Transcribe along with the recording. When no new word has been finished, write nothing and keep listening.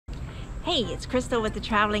Hey, it's Crystal with the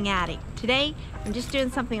Traveling Addict. Today, I'm just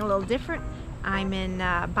doing something a little different. I'm in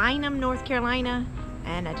Bynum, North Carolina,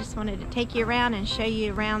 and I just wanted to take you around and show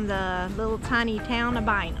you around the little tiny town of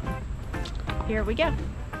Bynum. Here we go.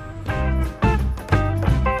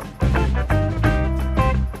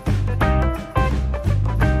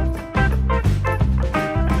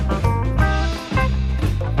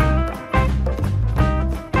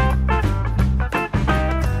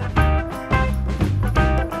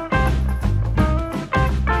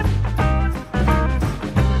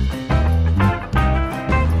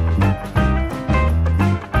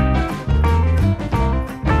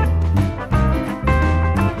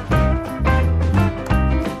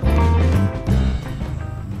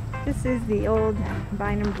 This is the old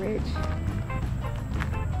Bynum Bridge.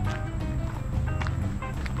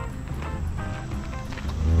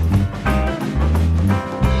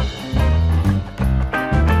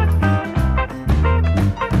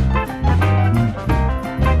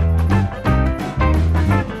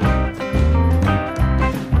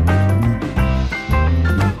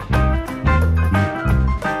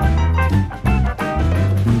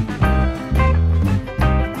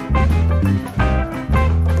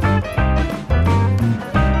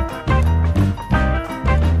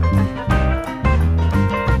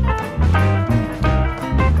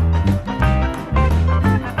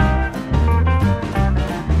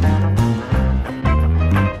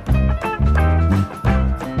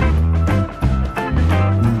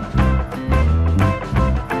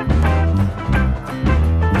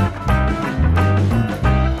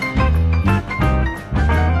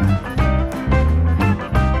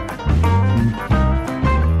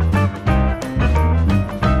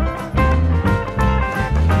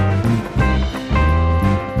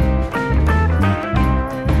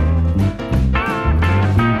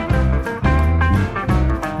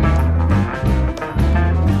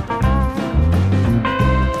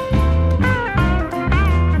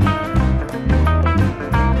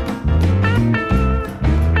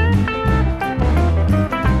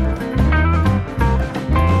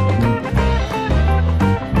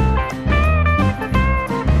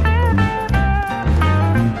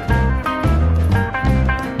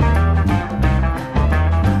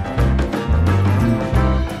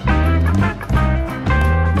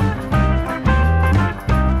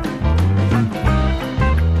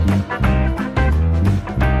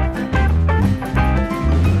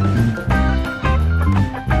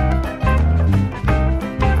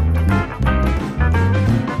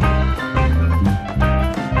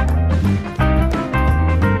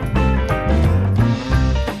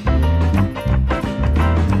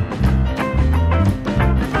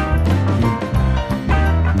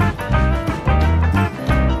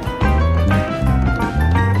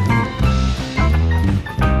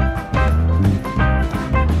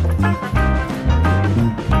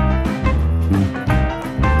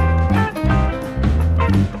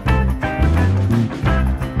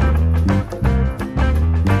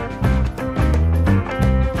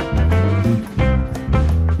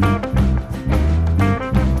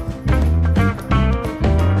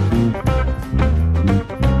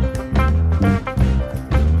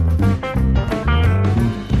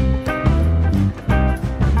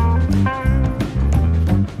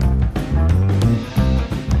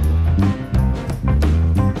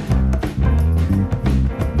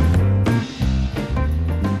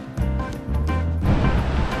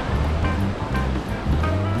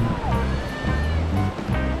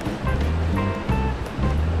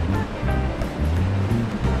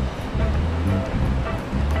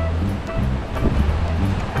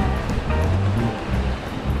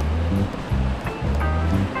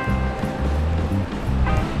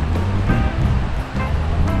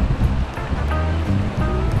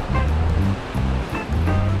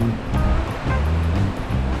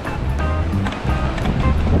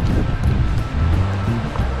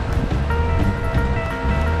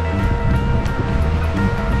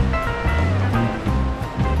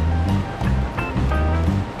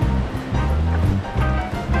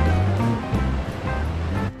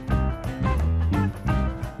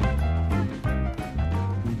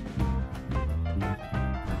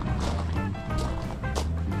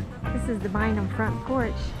 This is the Bynum front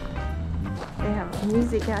porch. They have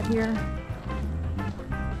music out here.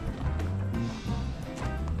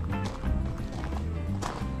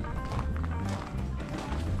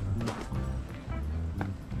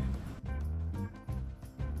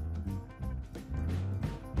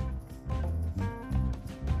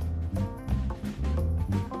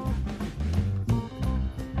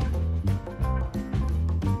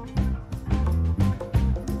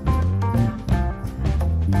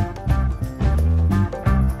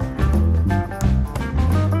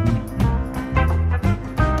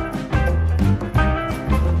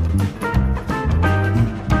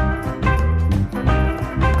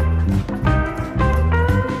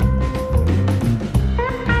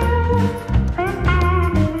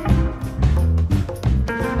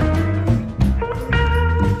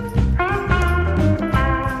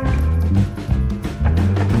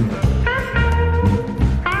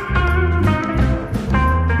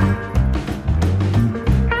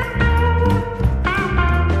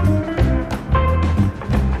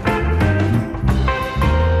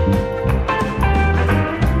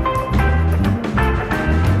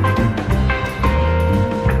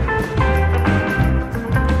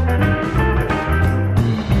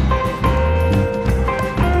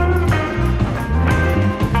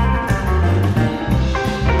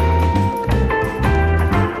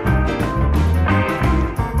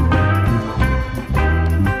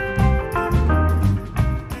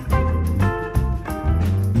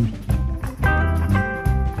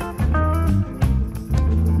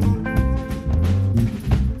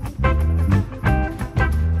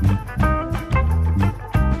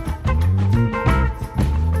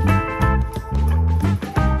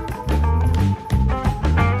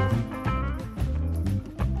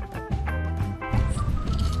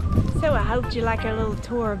 Did you like our little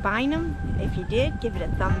tour of Bynum? If you did, give it a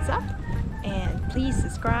thumbs up. And please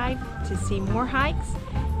subscribe to see more hikes.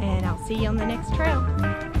 And I'll see you on the next trail.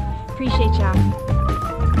 Appreciate y'all.